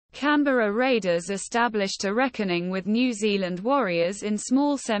Canberra Raeders established a reckoning with New Zealand Warriors in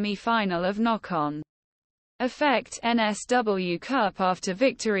small semi-final of Knock-on Effect NSW Cup after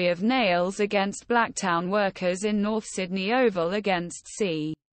victory of Nails against Blacktown Workers in North Sydney Oval against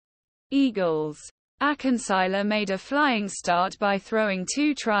Sea Eagles. Akincilar made a flying start by throwing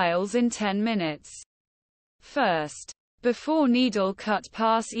 2 trials in 10 minutes. First, before needle cut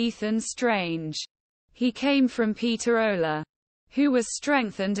pass Ethan Strange. He came from Peter Hola, who was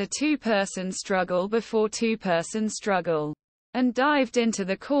strengthened a 2-person struggle before 2-person struggle, and dived into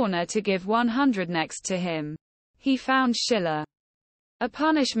the corner to give 100 next to him. He found Schiller. A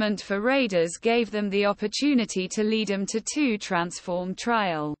punishment for Raiders gave them the opportunity to lead him to 2 transformed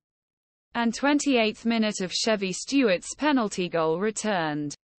trial. And 28th minute of Chevy Stewart's penalty goal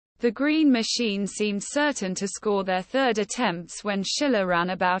returned. The Green Machine seemed certain to score their 3rd attempts when Schiller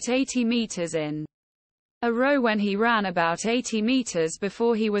ran about 80 metres in a row when he ran about 80 metres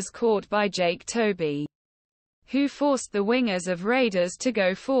before he was caught by Jake Toby, who forced the wingers of Raiders to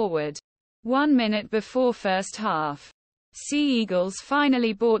go forward. 1 minute before first half, Sea Eagles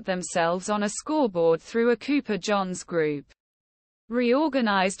finally bought themselves on a scoreboard through a Cooper Johns group,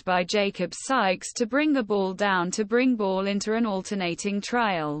 reorganized by Jacob Sykes to bring the ball down to bring ball into an alternating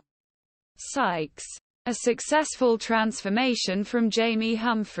trial. Sykes, a successful transformation from Jamie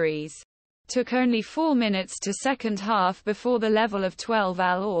Humphreys, took only 4 minutes to second half before the level of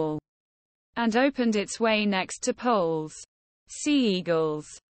 12-all, and opened its way next to poles. Sea Eagles,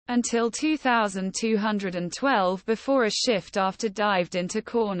 until 2212 before a shift after dived into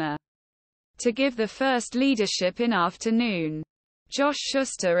corner, to give the first leadership in afternoon. Josh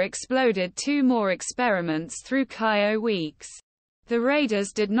Schuster exploded 2 more experiments through Kaeo Weekes. The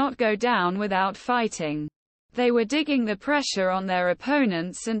Raiders did not go down without fighting. They were digging the pressure on their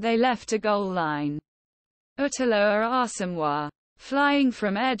opponents and they left a goal line. Utuloa Asomua, flying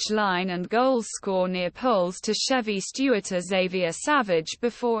from edge line and goals score near poles to Chevy Stewart'a Xavier Savage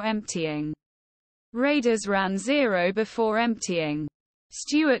before emptying. Raiders ran 0 before emptying.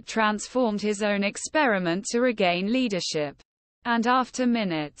 Stewart transformed his own experiment to regain leadership. And after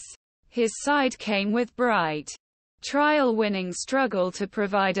minutes, his side came with bright trial-winning struggle to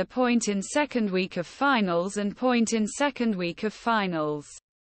provide a point in second week of finals and point in second week of finals.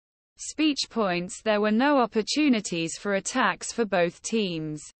 Speech points. There were no opportunities for attacks for both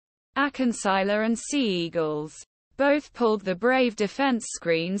teams. Akincilar and Sea Eagles both pulled the brave defense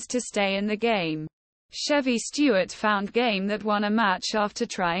screens to stay in the game. Chevy Stewart found game that won a match after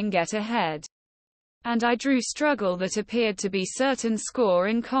trying get ahead. And I drew struggle that appeared to be certain score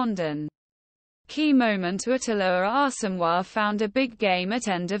in Condon. Key moment Utuloa Asomua found a big game at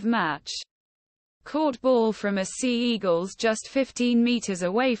end of match. Caught ball from a Sea Eagles just 15 meters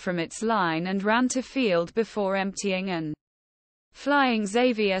away from its line and ran to field before emptying an flying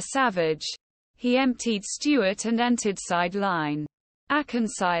Xavier Savage. He emptied Stewart and entered sideline.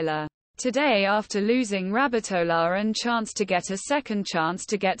 Akincilar. Today after losing Rabbitoh'ların chance to get a second chance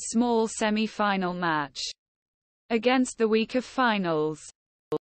to get small semi-final match against the week of finals.